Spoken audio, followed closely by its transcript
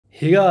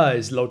Hey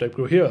guys,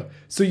 LordTechPro here.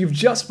 So you've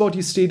just bought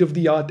your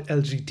state-of-the-art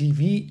LG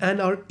TV and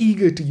are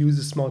eager to use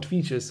the smart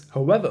features.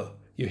 However,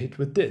 you're hit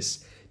with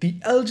this. The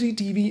LG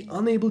TV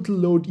unable to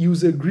load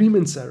user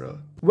agreements error.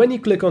 When you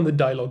click on the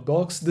dialog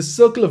box, the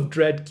circle of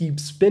dread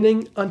keeps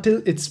spinning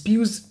until it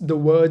spews the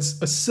words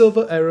 "a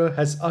server error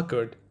has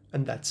occurred."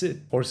 And that's it.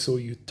 Or so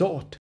you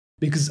thought.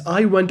 Because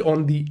I went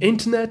on the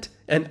internet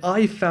and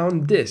I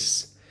found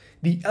this.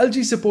 The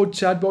LG support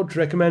chatbot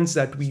recommends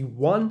that we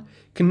 1.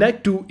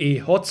 Connect to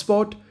a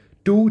hotspot,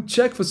 2.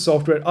 Check for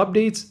software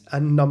updates,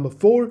 and number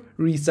 4.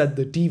 Reset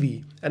the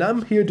TV. And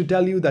I'm here to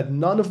tell you that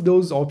none of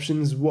those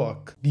options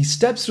work. The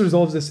steps to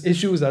resolve this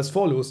issue is as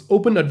follows.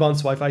 Open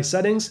advanced Wi-Fi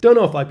settings, turn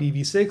off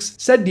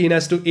IPv6, set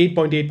DNS to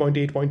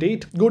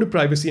 8.8.8.8, go to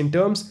privacy and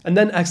terms, and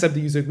then accept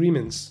the user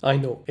agreements. I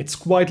know, it's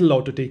quite a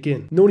lot to take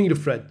in. No need to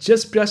fret,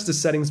 just press the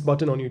settings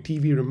button on your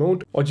TV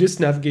remote or just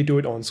navigate to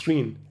it on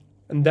screen.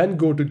 And then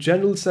go to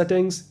general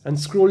settings and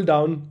scroll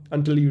down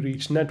until you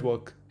reach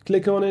network.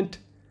 Click on it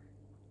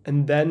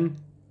and then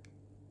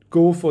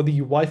go for the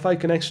Wi-Fi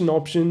connection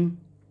option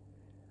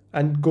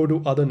and go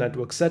to other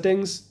network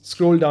settings,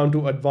 scroll down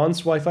to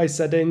advanced Wi-Fi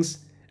settings,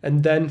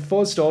 and then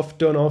first off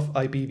turn off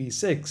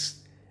IPv6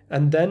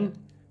 and then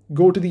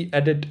go to the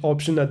edit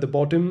option at the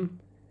bottom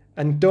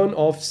and turn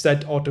off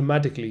set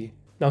automatically.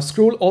 Now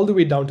scroll all the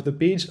way down to the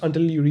page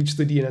until you reach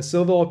the DNS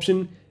server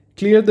option,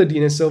 clear the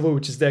DNS server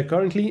which is there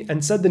currently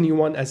and set the new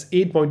one as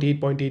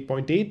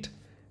 8.8.8.8.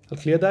 I'll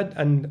clear that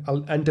and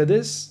I'll enter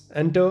this,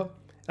 enter,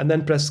 and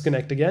then press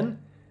connect again.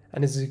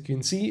 And as you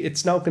can see,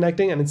 it's now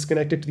connecting and it's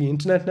connected to the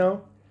internet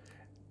now.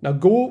 Now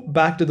go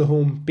back to the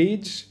home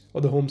page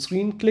or the home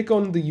screen, click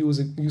on the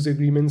user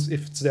agreements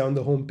if it's there on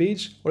the home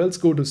page, or else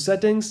go to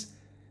settings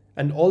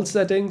and all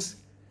settings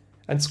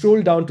and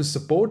scroll down to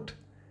support.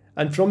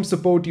 And from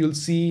support, you'll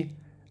see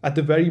at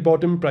the very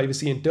bottom,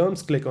 privacy and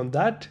terms, click on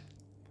that.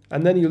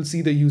 And then you'll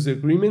see the user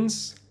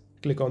agreements,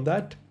 click on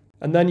that.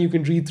 And then you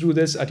can read through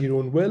this at your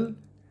own will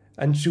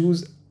and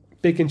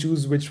pick and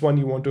choose which one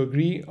you want to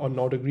agree or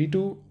not agree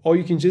to, or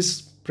you can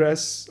just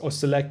press or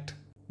select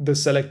the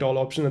select all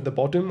option at the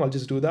bottom. I'll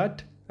just do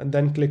that and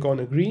then click on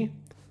agree.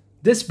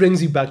 This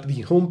brings you back to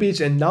the home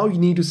page and now you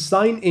need to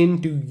sign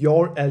in to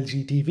your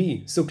LG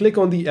TV. So click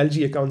on the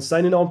LG account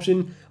sign in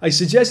option. I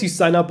suggest you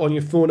sign up on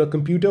your phone or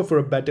computer for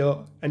a better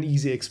and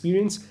easy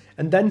experience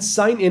and then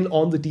sign in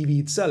on the TV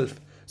itself.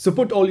 So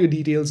put all your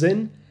details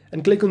in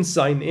and click on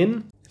sign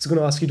in. It's going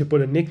to ask you to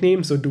put a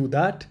nickname, so do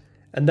that.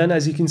 And then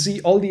as you can see,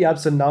 all the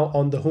apps are now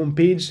on the home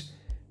page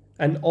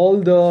and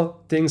all the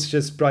things such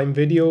as Prime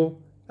Video,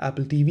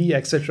 Apple TV,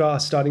 etc. are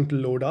starting to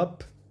load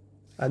up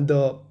and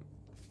the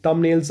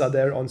thumbnails are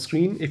there on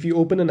screen. If you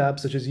open an app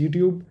such as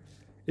YouTube,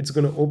 it's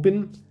going to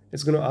open,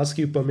 it's going to ask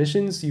you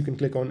permissions. You can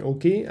click on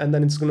OK and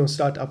then it's going to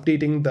start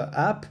updating the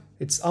app.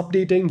 It's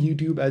updating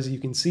YouTube as you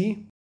can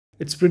see.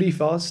 It's pretty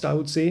fast, I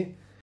would say.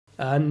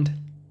 And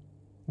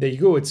there you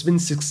go, it's been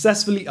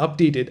successfully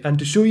updated. And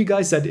to show you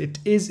guys that it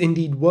is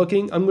indeed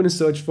working, I'm going to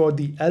search for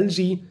the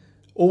LG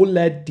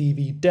OLED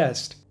TV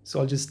test. So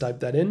I'll just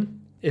type that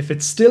in. If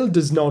it still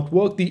does not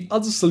work, the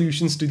other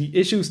solutions to the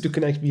issue is to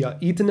connect via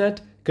Ethernet,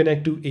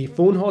 connect to a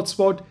phone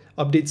hotspot,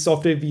 update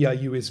software via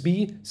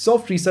USB,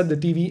 soft reset the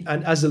TV,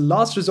 and as a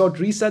last resort,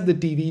 reset the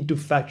TV to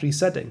factory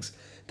settings.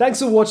 Thanks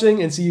for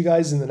watching and see you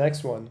guys in the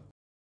next one.